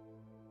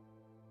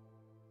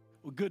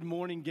Well, good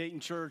morning, Gayton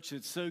Church.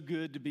 It's so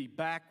good to be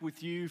back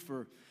with you.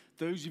 For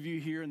those of you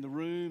here in the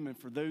room and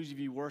for those of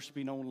you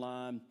worshiping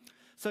online,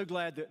 so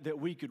glad that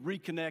we could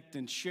reconnect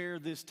and share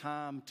this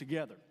time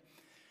together.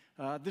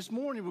 This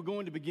morning, we're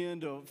going to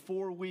begin a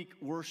 4-week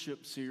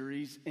worship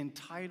series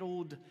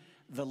entitled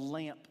The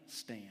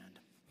Lampstand.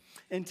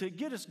 And to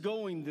get us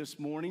going this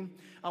morning,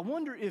 I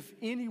wonder if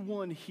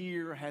anyone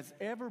here has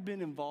ever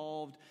been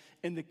involved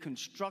in the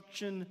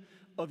construction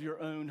of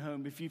your own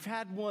home. If you've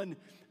had one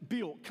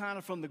built kind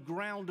of from the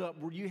ground up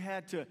where you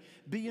had to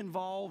be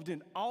involved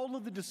in all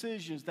of the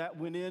decisions that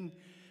went in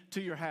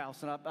to your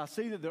house. And I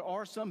see that there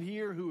are some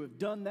here who have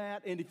done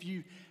that. And if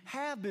you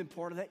have been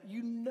part of that,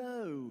 you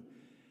know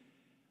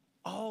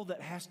all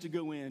that has to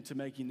go into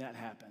making that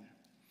happen.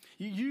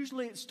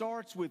 Usually it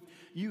starts with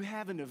you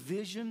having a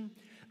vision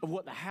of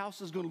what the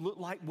house is going to look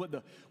like, what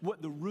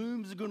the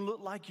rooms are going to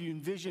look like. You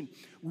envision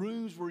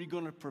rooms where you're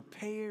going to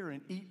prepare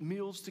and eat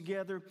meals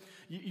together.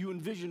 You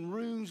envision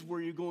rooms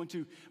where you're going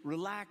to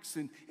relax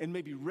and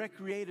maybe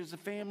recreate as a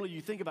family.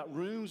 You think about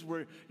rooms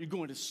where you're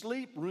going to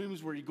sleep,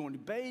 rooms where you're going to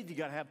bathe. You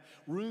got to have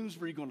rooms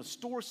where you're going to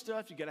store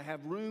stuff. You got to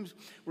have rooms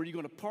where you're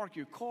going to park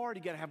your car.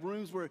 You got to have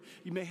rooms where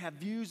you may have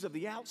views of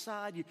the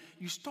outside.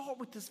 You start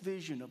with this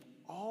vision of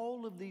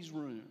all of these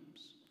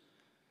rooms.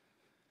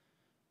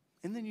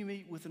 And then you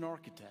meet with an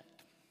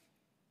architect.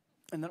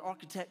 And that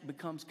architect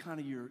becomes kind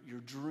of your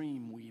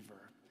dream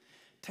weaver.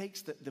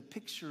 Takes the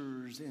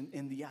pictures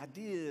and the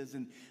ideas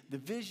and the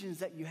visions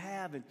that you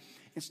have and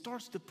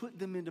starts to put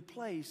them into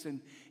place. And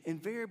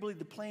invariably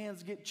the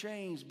plans get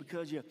changed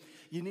because you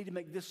need to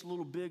make this a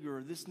little bigger,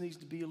 or this needs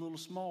to be a little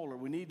smaller.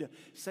 We need to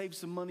save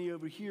some money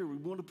over here. We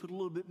want to put a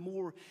little bit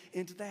more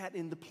into that.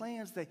 And the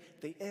plans,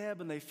 they ebb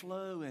and they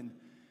flow, and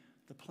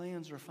the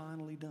plans are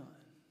finally done.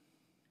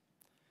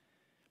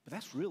 But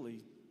that's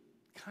really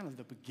kind of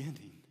the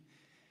beginning.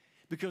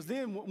 Because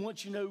then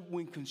once you know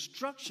when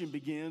construction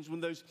begins, when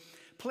those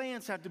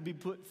plans have to be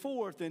put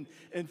forth and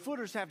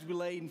footers have to be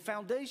laid and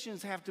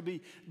foundations have to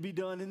be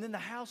done, and then the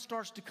house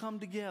starts to come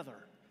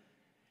together.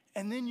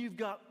 And then you've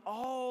got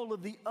all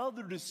of the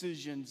other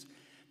decisions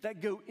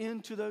that go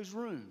into those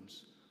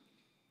rooms.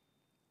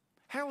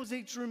 How is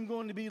each room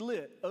going to be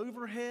lit?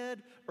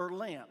 Overhead or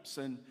lamps?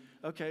 And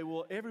okay,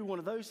 well, every one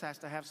of those has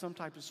to have some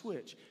type of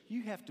switch.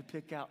 You have to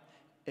pick out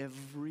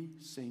every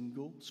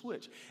single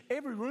switch.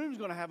 Every room's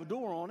going to have a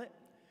door on it.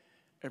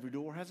 Every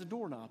door has a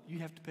doorknob. You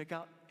have to pick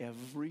out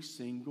every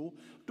single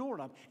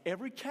doorknob.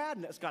 Every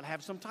cabinet's got to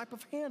have some type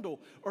of handle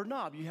or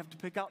knob. You have to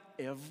pick out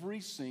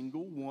every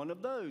single one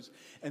of those.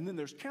 And then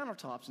there's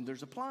countertops and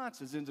there's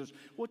appliances and there's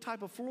what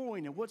type of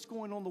flooring and what's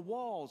going on the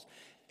walls.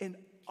 And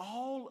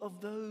all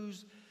of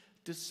those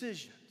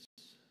decisions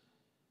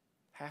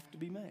have to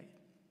be made.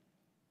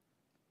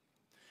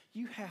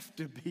 You have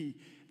to be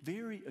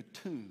very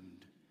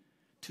attuned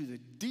to the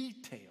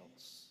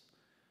details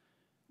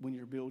when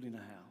you're building a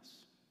house.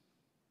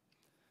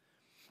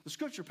 The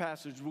scripture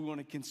passage we're going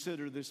to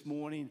consider this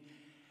morning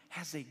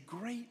has a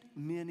great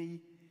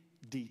many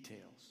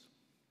details.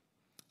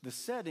 The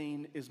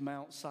setting is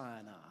Mount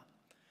Sinai.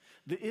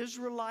 The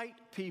Israelite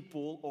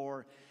people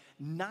are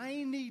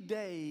 90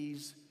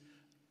 days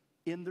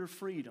in their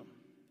freedom,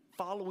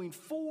 following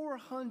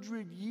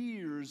 400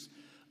 years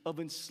of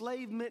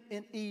enslavement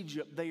in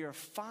Egypt. They are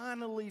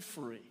finally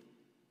free.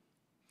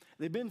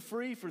 They've been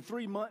free for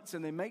 3 months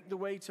and they make their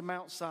way to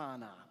Mount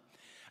Sinai.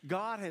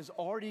 God has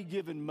already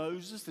given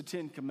Moses the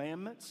 10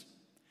 Commandments.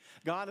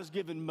 God has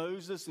given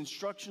Moses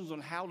instructions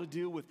on how to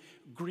deal with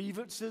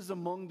grievances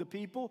among the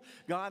people.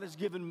 God has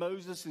given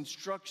Moses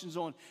instructions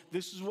on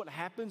this is what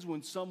happens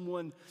when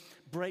someone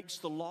breaks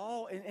the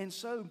law. And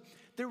so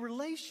their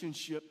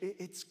relationship,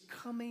 it's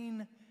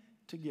coming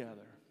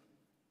together.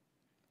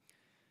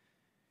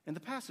 In the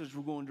passage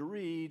we're going to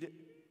read,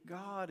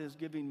 God is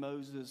giving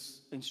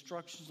Moses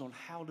instructions on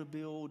how to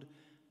build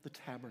the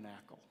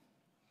tabernacle.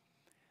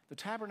 The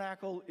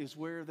tabernacle is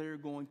where they're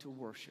going to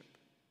worship.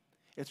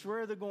 It's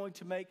where they're going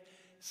to make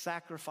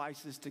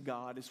sacrifices to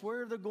God. It's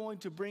where they're going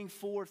to bring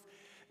forth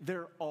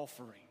their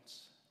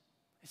offerings.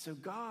 And so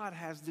God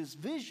has this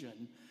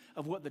vision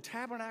of what the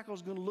tabernacle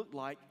is going to look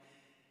like,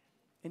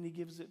 and he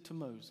gives it to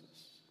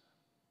Moses.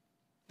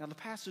 Now, the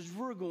passage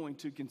we're going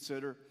to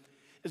consider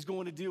is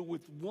going to deal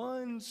with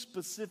one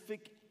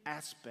specific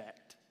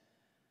aspect,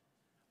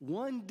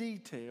 one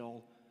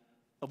detail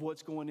of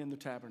what's going in the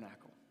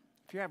tabernacle.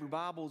 If you have your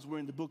Bibles, we're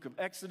in the book of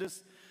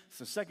Exodus. It's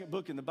the second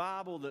book in the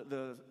Bible,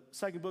 the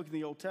second book in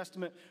the Old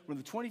Testament. We're in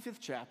the 25th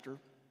chapter, and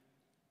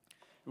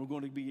we're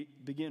going to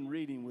begin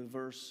reading with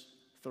verse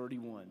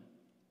 31.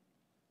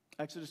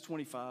 Exodus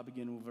 25,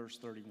 beginning with verse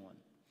 31.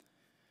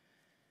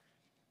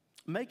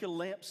 Make a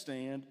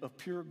lampstand of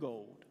pure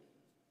gold.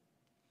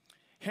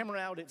 Hammer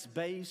out its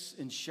base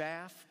and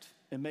shaft,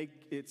 and make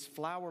its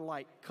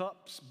flower-like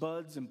cups,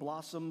 buds, and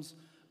blossoms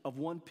of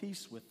one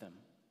piece with them.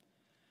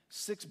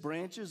 6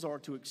 branches are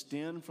to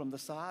extend from the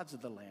sides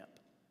of the lamp,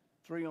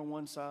 3 on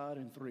one side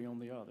and 3 on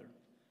the other.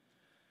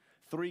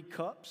 3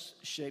 cups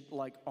shaped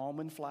like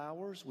almond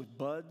flowers with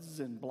buds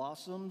and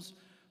blossoms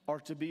are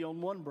to be on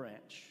one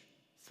branch,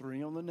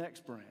 3 on the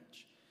next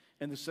branch,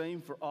 and the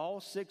same for all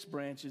 6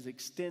 branches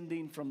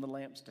extending from the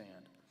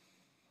lampstand.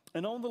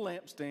 And on the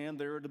lampstand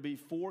there are to be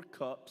 4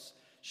 cups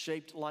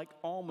shaped like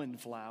almond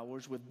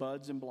flowers with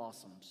buds and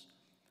blossoms.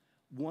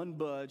 1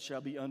 bud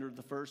shall be under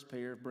the first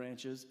pair of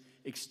branches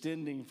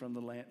extending from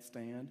the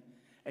lampstand,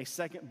 a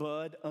 2nd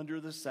bud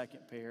under the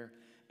 2nd pair,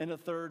 and a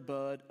 3rd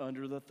bud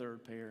under the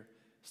 3rd pair,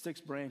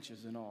 6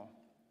 branches in all.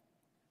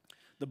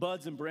 The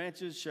buds and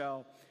branches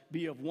shall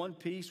be of one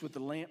piece with the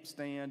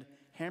lampstand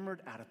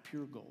hammered out of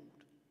pure gold.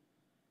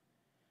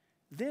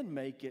 Then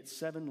make it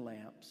 7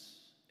 lamps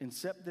and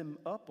set them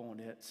up on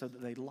it so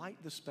that they light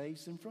the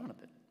space in front of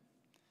it.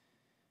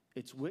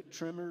 Its wick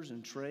trimmers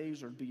and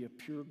trays are to be of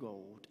pure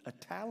gold. A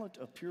talent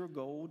of pure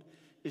gold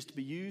is to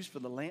be used for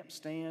the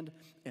lampstand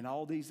and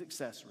all these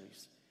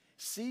accessories.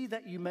 See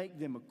that you make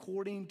them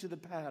according to the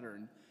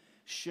pattern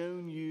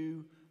shown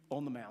you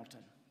on the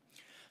mountain.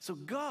 So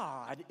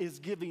God is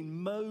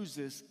giving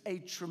Moses a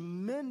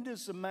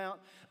tremendous amount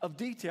of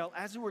detail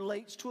as it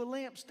relates to a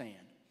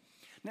lampstand.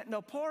 Now,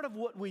 part of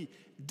what we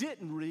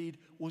didn't read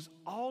was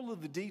all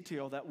of the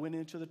detail that went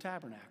into the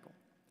tabernacle.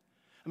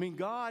 I mean,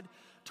 God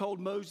told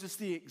Moses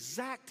the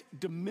exact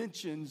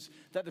dimensions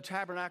that the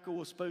tabernacle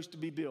was supposed to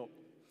be built.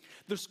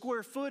 The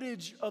square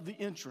footage of the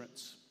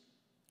entrance,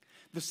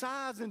 the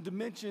size and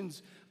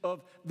dimensions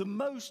of the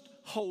most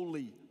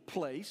holy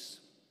place,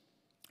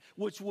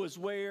 which was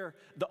where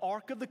the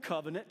Ark of the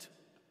Covenant,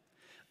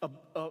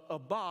 a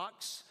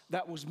box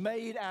that was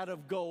made out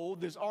of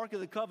gold. This Ark of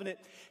the Covenant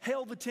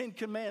held the 10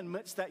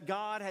 Commandments that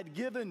God had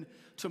given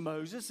to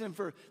Moses. And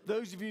for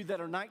those of you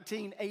that are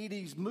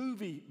 1980s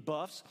movie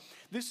buffs,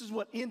 this is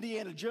what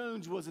Indiana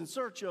Jones was in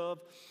search of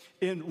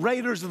in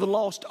Raiders of the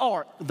Lost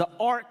Ark, the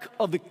Ark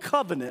of the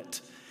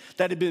Covenant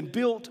that had been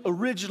built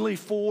originally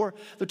for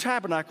the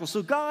tabernacle.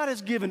 So God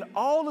has given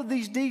all of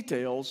these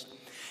details.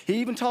 He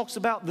even talks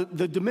about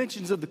the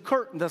dimensions of the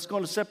curtain that's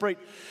going to separate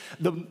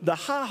the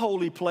high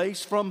holy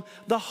place from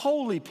the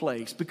holy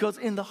place, because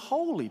in the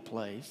holy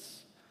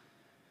place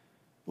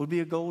would be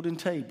a golden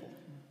table,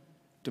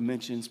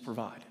 dimensions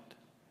provided.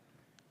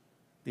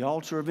 The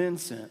altar of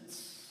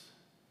incense,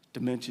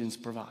 dimensions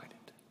provided.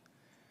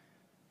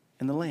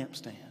 And the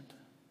lampstand,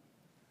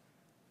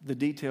 the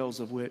details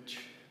of which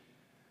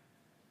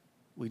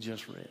we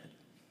just read.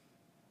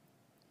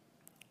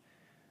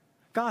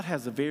 God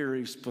has a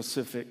very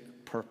specific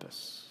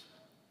purpose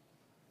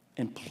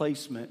and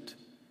placement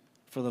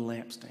for the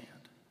lampstand.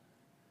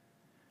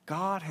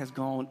 God has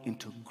gone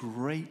into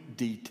great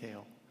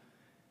detail,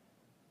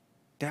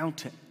 down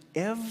to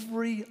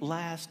every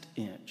last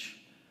inch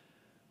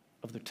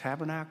of the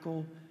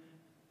tabernacle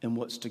and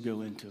what's to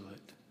go into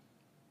it.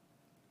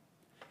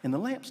 And the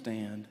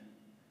lampstand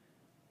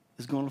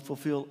is going to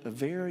fulfill a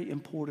very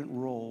important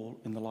role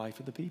in the life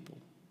of the people.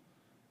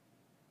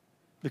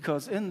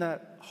 Because in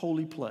that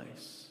holy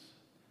place,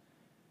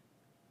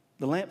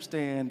 the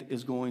lampstand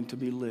is going to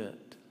be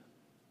lit,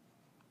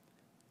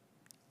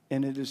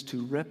 and it is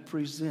to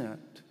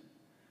represent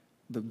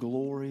the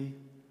glory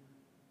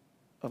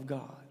of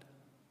God.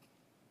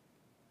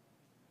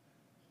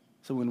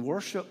 So when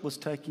worship was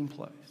taking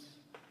place,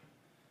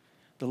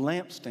 the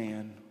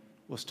lampstand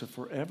was to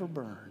forever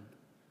burn,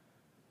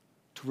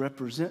 to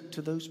represent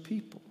to those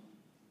people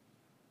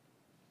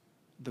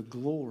the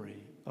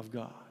glory of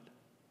God.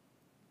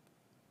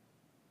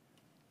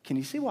 Can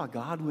you see why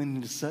God went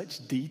into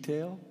such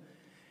detail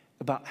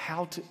about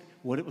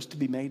what it was to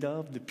be made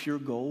of, the pure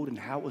gold, and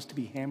how it was to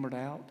be hammered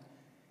out,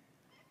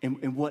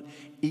 and what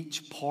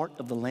each part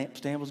of the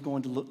lampstand was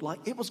going to look like?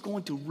 It was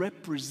going to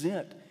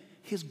represent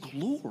His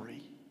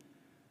glory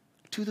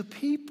to the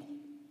people.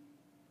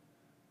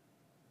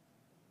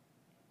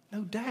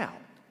 No doubt,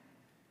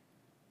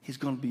 He's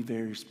going to be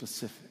very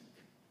specific.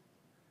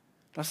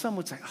 Now, some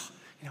would say,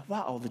 why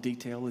all the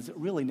detail? Is it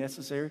really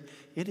necessary?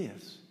 It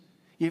is.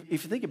 If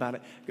you think about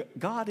it,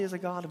 God is a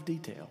God of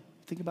detail.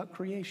 Think about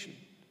creation.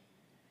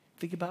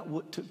 Think about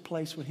what took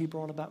place when He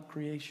brought about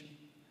creation.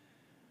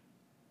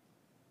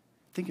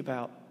 Think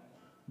about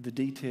the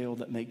detail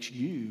that makes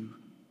you,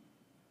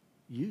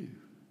 you.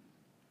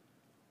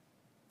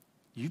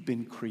 You've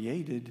been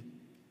created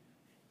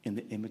in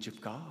the image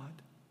of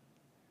God.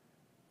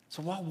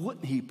 So why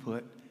wouldn't He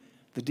put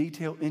the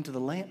detail into the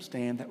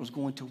lampstand that was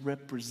going to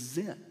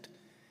represent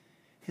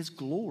His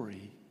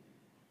glory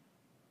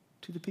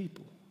to the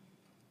people?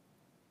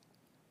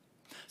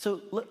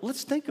 So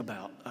let's think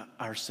about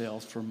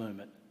ourselves for a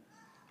moment.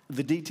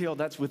 The detail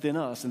that's within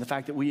us and the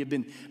fact that we have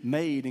been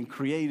made and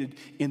created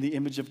in the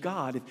image of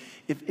God.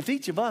 If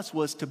each of us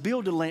was to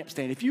build a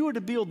lampstand, if you were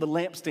to build the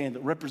lampstand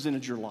that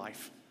represented your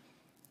life,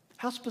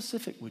 how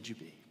specific would you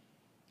be?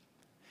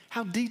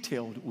 How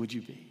detailed would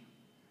you be?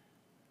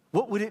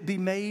 What would it be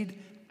made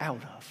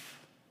out of?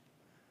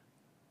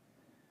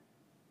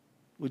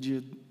 Would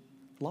you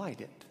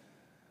light it?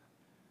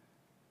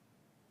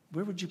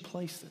 Where would you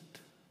place it?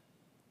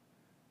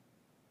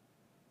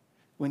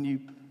 When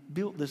you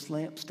built this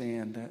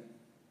lampstand,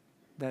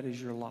 that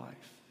is your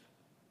life.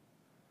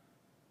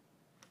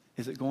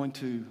 Is it going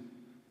to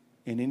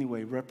in any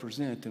way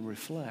represent and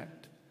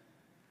reflect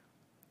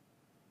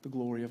the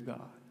glory of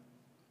God?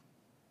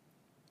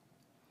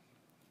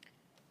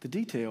 the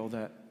detail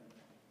that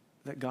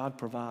God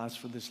provides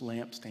for this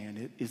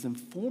lampstand is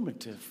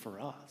informative for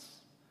us.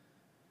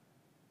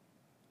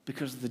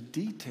 Because of the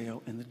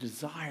detail and the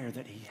desire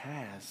that he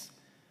has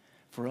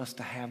for us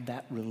to have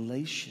that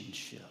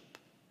relationship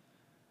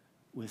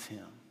with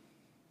him.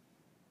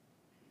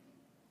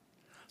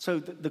 So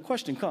the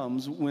question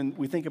comes when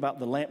we think about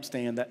the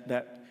lampstand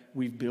that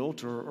we've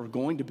built or are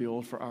going to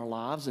build for our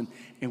lives and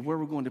where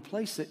we're going to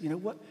place it,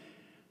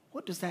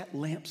 what does that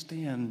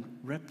lampstand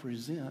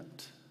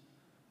represent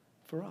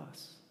for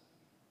us?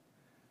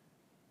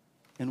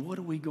 And what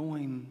are we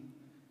going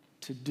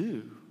to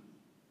do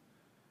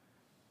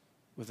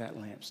with that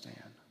lampstand?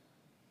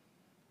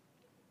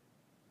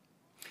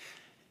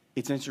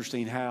 It's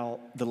interesting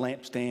how the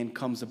lampstand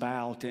comes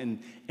about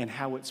and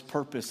how its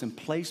purpose and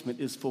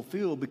placement is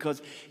fulfilled,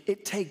 because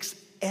it takes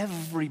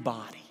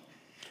everybody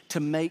to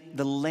make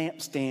the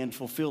lampstand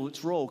fulfill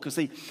its role. Because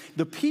see,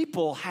 the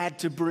people had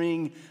to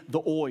bring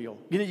the oil.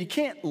 You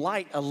can't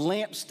light a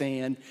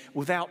lampstand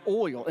without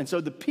oil. And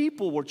so the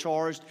people were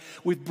charged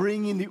with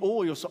bringing the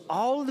oil. So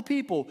all of the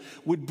people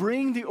would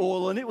bring the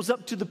oil, and it was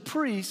up to the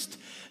priest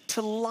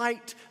to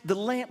light the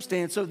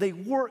lampstand. So they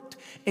worked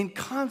in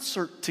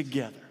concert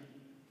together.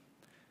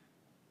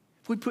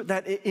 If we put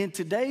that in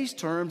today's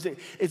terms,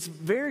 it's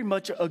very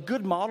much a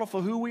good model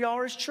for who we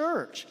are as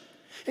church.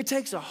 It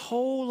takes a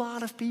whole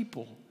lot of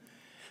people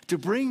to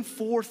bring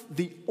forth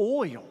the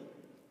oil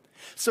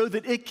so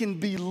that it can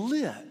be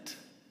lit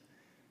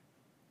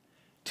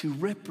to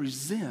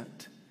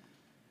represent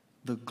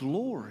the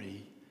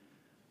glory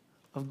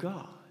of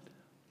God.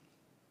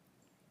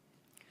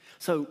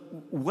 So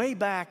way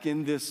back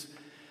in this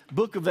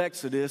book of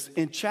Exodus,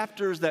 in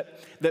chapters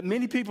that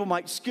many people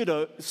might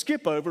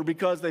skip over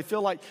because they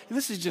feel like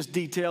this is just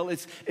detail,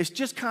 it's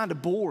just kind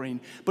of boring.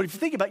 But if you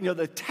think about it,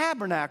 the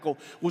tabernacle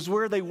was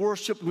where they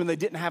worshiped when they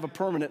didn't have a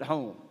permanent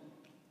home.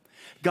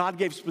 God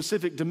gave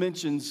specific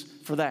dimensions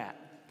for that.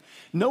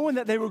 Knowing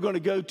that they were going to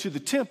go to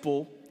the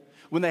temple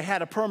when they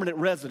had a permanent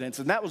residence,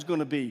 and that was going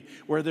to be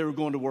where they were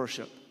going to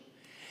worship.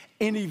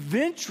 And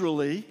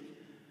eventually,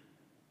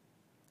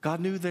 God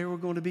knew they were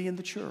going to be in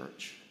the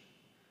church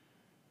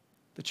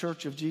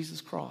of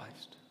Jesus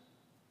Christ.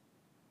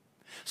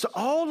 So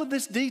all of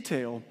this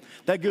detail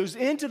that goes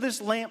into this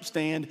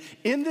lampstand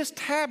in this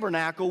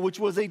tabernacle, which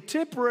was a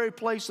temporary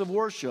place of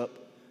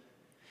worship,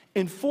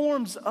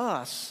 informs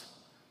us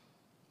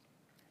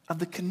of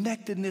the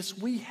connectedness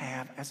we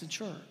have as a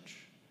church.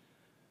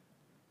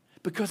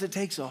 Because it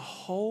takes a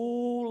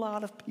whole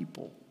lot of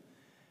people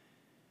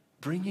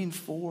bringing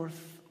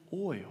forth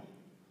oil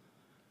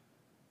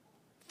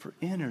for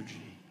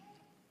energy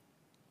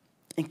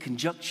in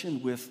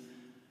conjunction with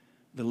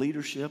the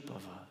leadership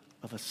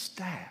of a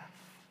staff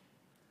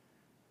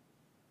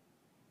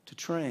to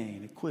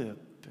train,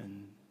 equip,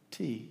 and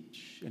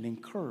teach, and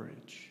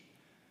encourage,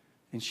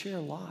 and share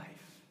life.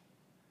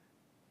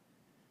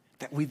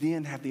 That we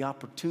then have the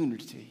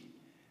opportunity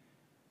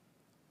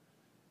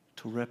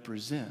to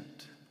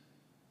represent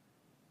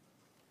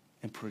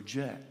and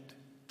project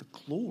the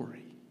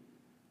glory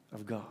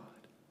of God.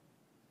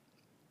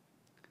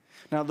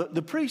 Now,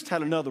 the priest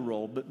had another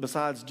role, but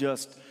besides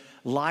just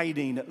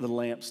lighting the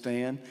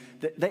lampstand,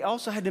 they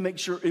also had to make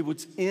sure it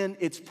was in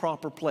its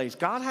proper place.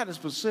 God had a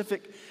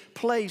specific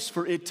place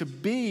for it to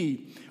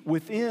be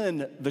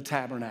within the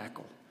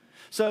tabernacle.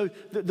 So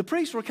the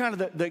priests were kind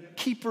of the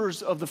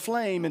keepers of the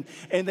flame,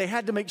 and they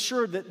had to make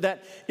sure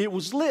that it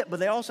was lit, but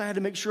they also had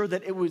to make sure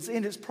that it was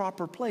in its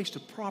proper place to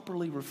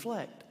properly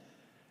reflect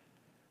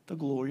the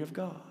glory of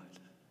God.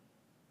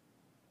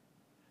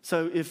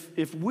 So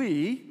if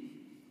we,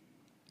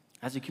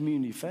 as a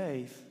community of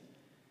faith,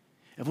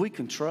 if we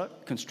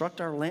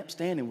construct our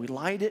lampstand and we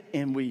light it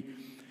and we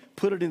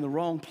put it in the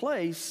wrong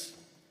place,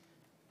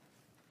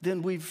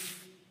 then we've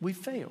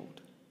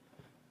failed.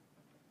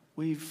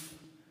 We've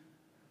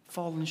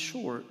fallen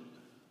short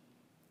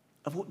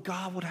of what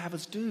God would have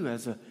us do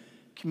as a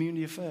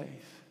community of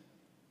faith.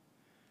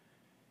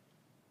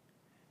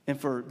 And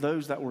for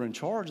those that were in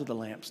charge of the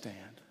lampstand,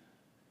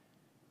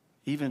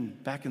 even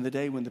back in the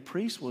day when the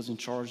priest was in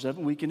charge of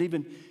it, we can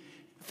even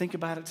think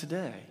about it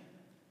today.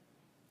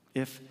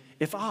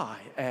 If I,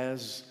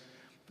 as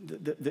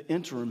the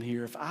interim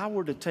here, if I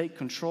were to take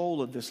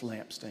control of this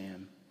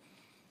lampstand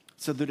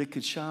so that it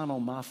could shine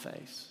on my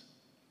face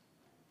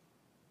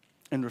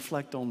and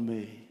reflect on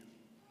me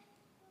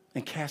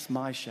and cast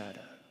my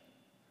shadow,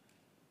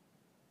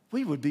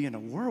 we would be in a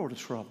world of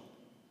trouble.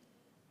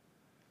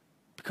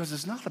 Because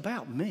it's not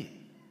about me.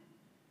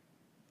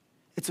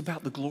 It's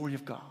about the glory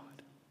of God.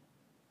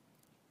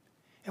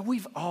 And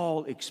we've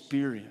all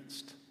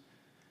experienced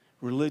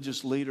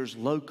religious leaders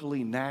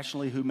locally,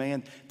 nationally, who,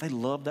 man, they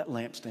love that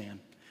lampstand.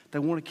 They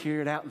want to carry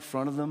it out in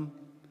front of them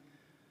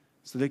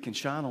so they can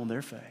shine on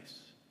their face,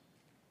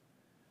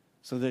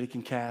 so that it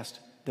can cast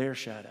their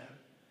shadow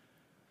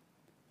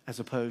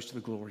as opposed to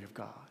the glory of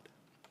God.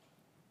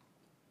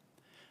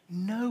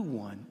 No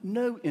one,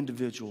 no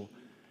individual,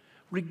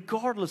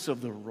 regardless of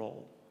their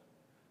role,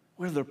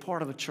 whether they're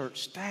part of a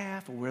church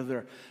staff or whether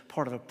they're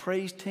part of a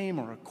praise team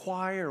or a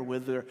choir or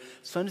whether they're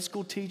Sunday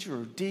school teacher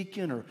or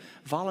deacon or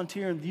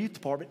volunteer in the youth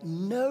department,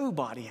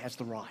 nobody has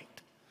the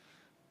right,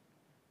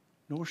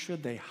 nor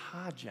should they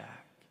hijack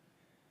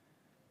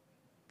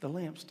the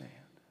lampstand.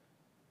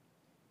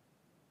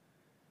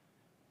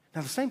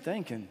 Now, the same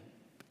thing can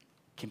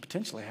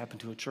potentially happen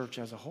to a church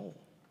as a whole.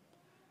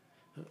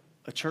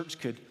 A church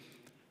could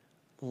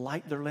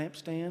light their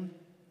lampstand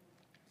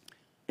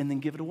and then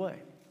give it away.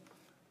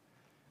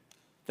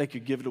 They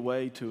could give it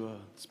away to a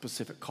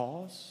specific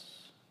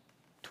cause,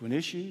 to an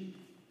issue,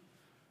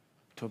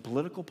 to a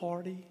political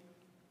party,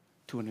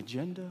 to an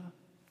agenda.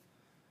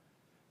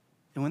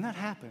 And when that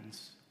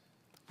happens,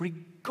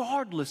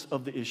 regardless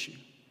of the issue,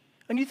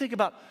 and you think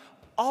about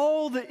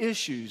all the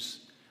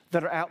issues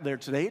that are out there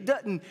today,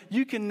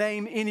 you can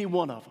name any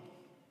one of them.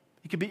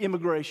 It could be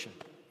immigration.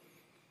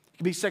 It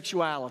could be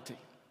sexuality.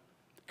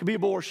 It could be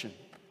abortion.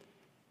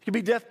 It could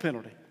be death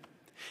penalty.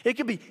 It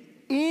could be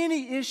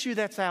any issue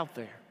that's out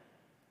there.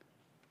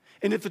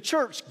 And if the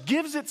church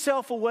gives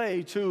itself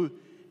away to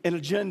an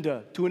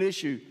agenda, to an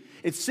issue,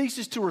 it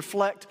ceases to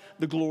reflect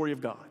the glory of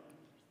God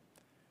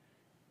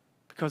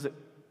because it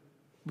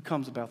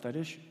becomes about that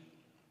issue.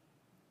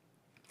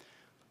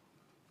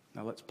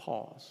 Now let's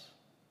pause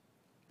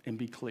and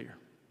be clear.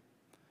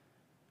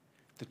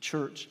 The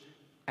church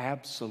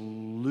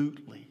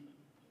absolutely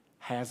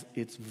has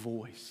its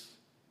voice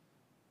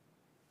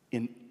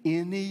in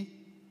any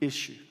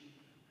issue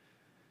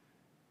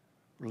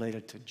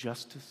related to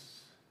justice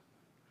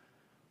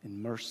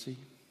and mercy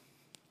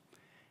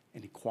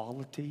and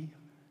equality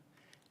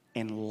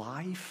and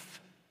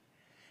life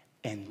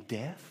and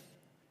death.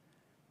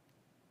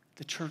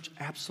 The church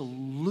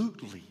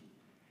absolutely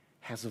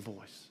has a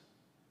voice.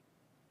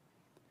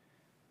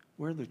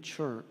 Where the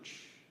church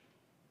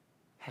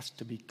has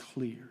to be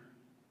clear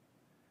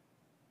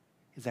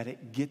is that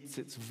it gets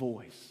its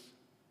voice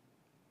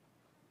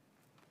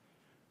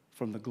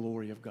from the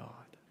glory of God.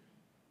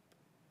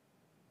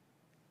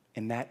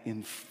 And that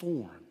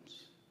informs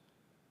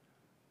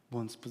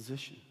one's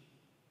position.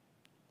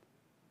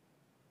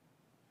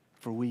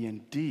 For we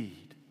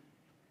indeed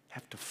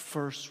have to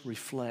first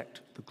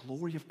reflect the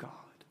glory of God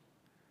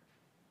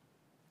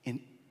in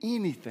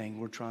anything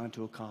we're trying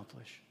to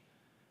accomplish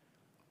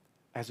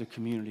as a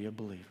community of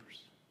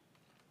believers.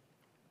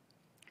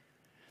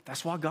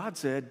 That's why God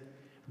said,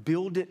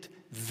 build it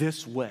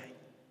this way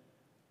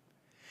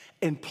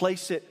and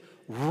place it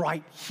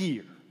right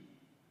here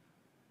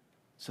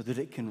so that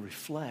it can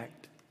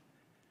reflect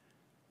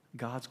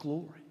God's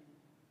glory.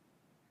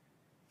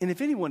 And if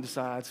anyone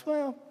decides,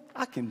 well,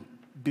 I can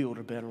build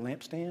a better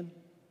lampstand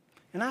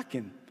and I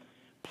can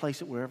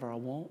place it wherever I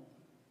want,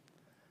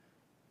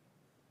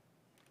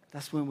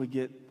 that's when we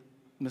get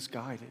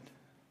misguided.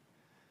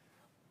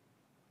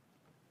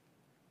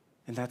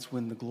 And that's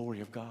when the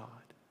glory of God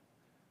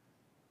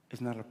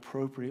is not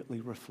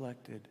appropriately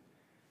reflected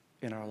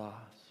in our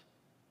lives.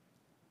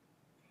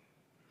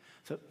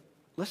 So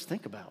let's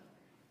think about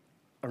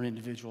our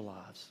individual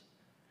lives.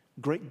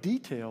 Great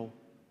detail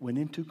went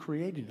into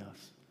creating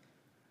us,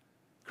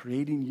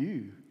 creating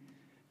you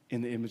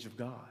in the image of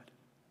God.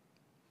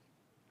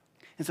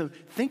 And so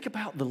think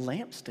about the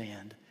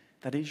lampstand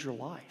that is your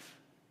life.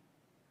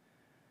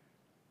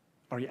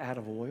 Are you out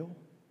of oil?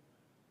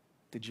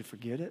 Did you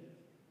forget it?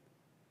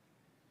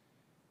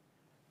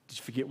 Did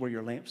you forget where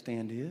your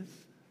lampstand is?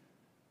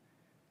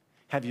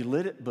 Have you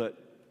lit it but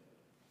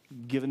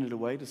given it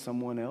away to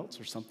someone else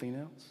or something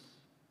else?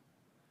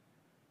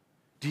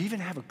 Do you even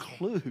have a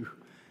clue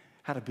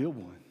how to build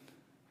one?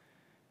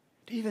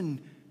 Do you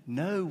even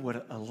know what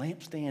a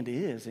lampstand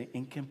is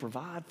and can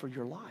provide for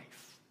your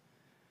life?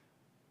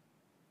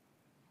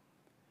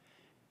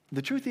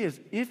 The truth is,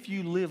 if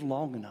you live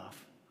long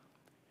enough,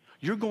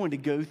 you're going to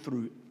go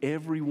through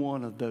every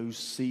one of those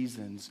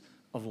seasons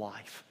of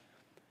life.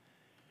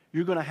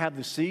 You're going to have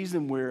the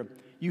season where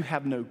you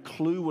have no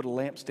clue what a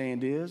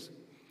lampstand is,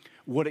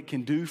 what it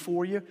can do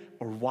for you,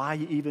 or why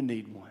you even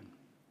need one.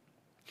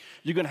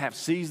 You're going to have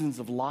seasons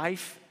of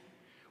life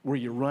where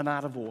you run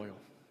out of oil.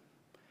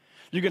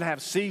 You're going to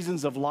have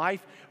seasons of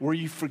life where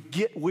you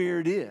forget where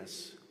it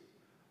is.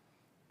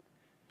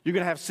 You're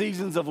going to have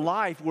seasons of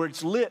life where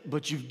it's lit,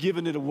 but you've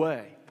given it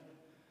away.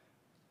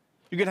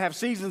 You're going to have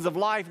seasons of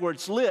life where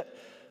it's lit,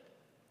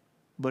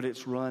 but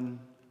it's run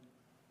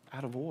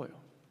out of oil.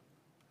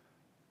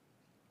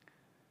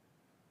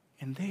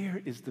 And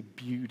there is the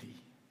beauty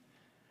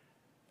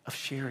of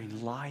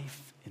sharing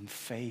life and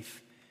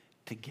faith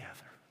together.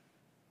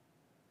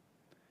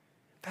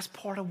 That's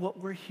part of what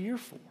we're here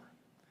for.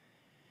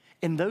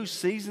 In those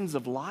seasons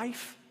of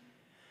life,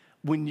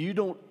 when you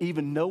don't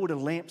even know what a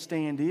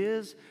lampstand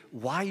is,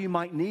 why you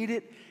might need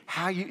it,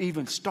 how you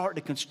even start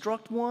to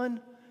construct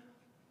one,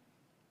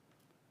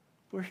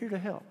 we're here to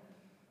help.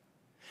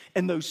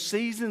 In those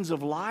seasons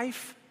of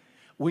life,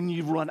 when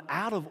you run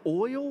out of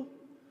oil,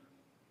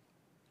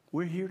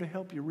 we're here to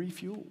help you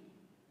refuel.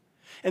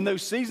 In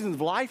those seasons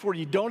of life where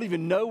you don't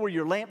even know where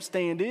your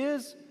lampstand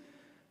is,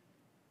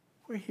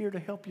 we're here to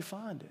help you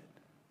find it.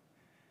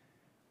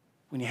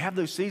 when you have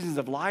those seasons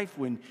of life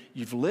when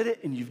you've lit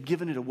it and you've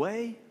given it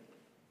away,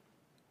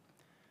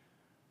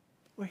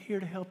 we're here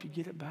to help you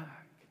get it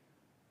back.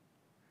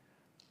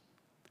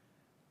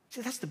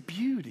 See, that's the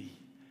beauty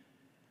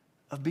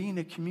of being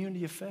a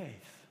community of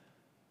faith.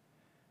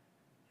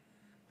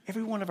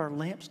 Every one of our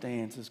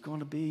lampstands is going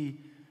to be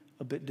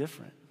a bit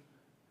different.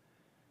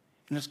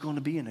 And it's going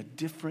to be in a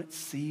different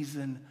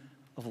season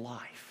of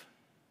life.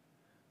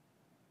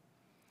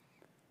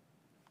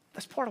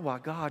 That's part of why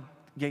God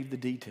gave the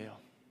detail.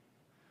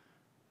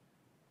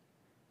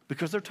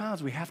 Because there are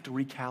times we have to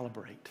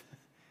recalibrate,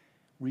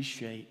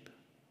 reshape,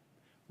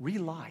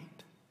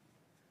 relight.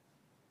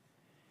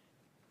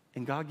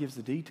 And God gives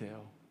the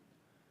detail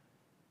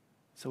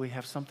so we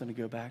have something to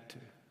go back to.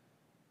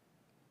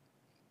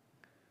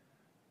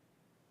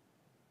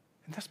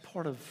 And that's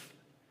part of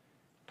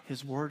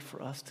His word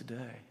for us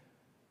today.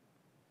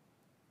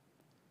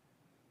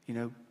 You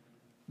know,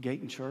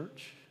 Gate and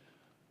Church,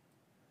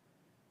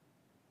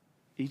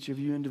 each of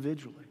you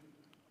individually,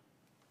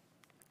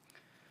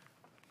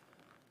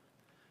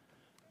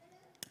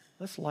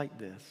 let's light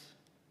this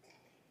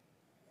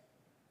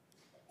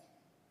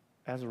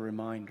as a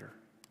reminder.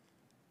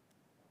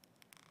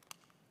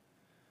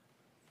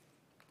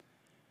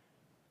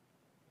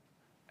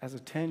 As a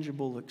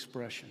tangible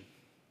expression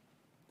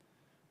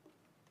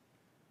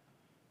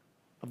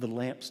of the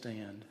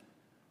lampstand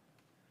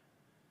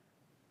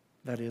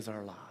that is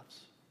our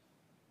lives.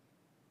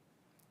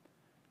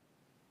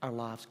 Our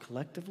lives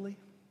collectively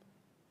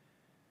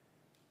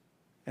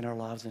and our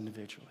lives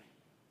individually.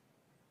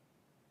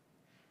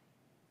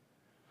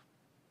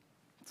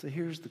 So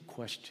here's the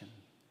question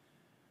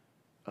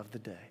of the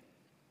day.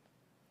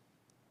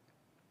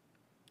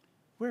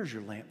 Where's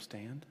your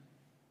lampstand?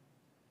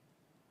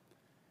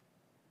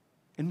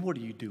 And what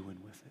are you doing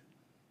with it?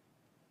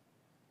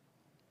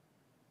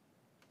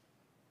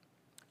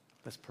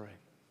 Let's pray.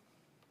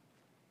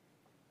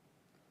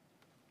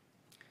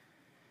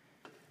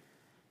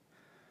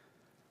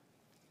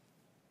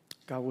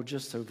 God, we're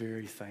just so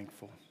very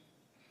thankful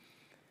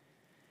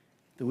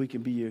that we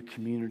can be a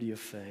community of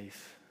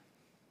faith,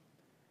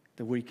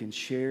 that we can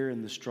share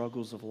in the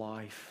struggles of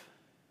life,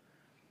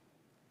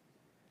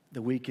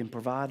 that we can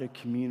provide a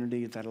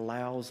community that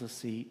allows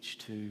us each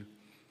to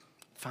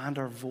find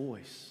our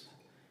voice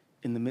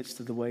in the midst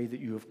of the way that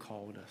you have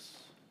called us,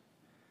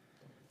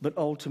 but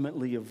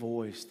ultimately a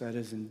voice that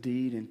is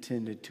indeed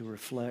intended to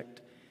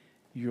reflect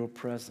your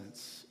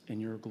presence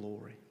and your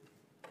glory.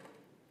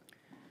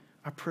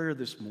 Our prayer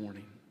this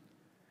morning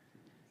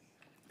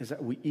is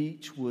that we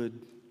each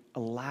would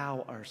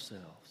allow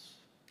ourselves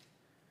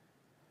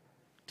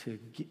to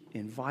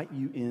invite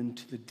you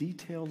into the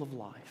detail of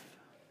life,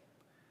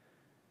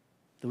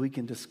 that we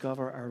can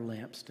discover our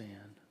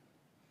lampstand.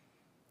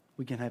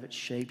 We can have it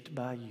shaped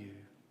by you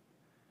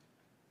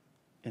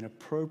and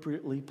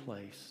appropriately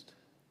placed,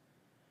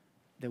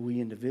 that we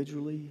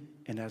individually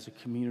and as a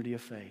community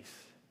of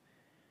faith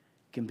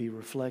can be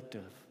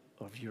reflective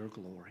of your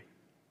glory.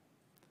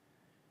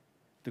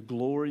 The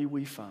glory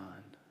we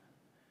find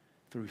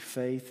through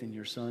faith in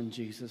your Son,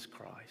 Jesus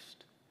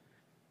Christ,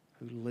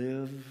 who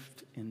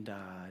lived and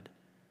died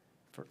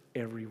for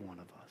every one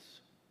of us.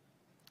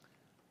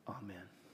 Amen.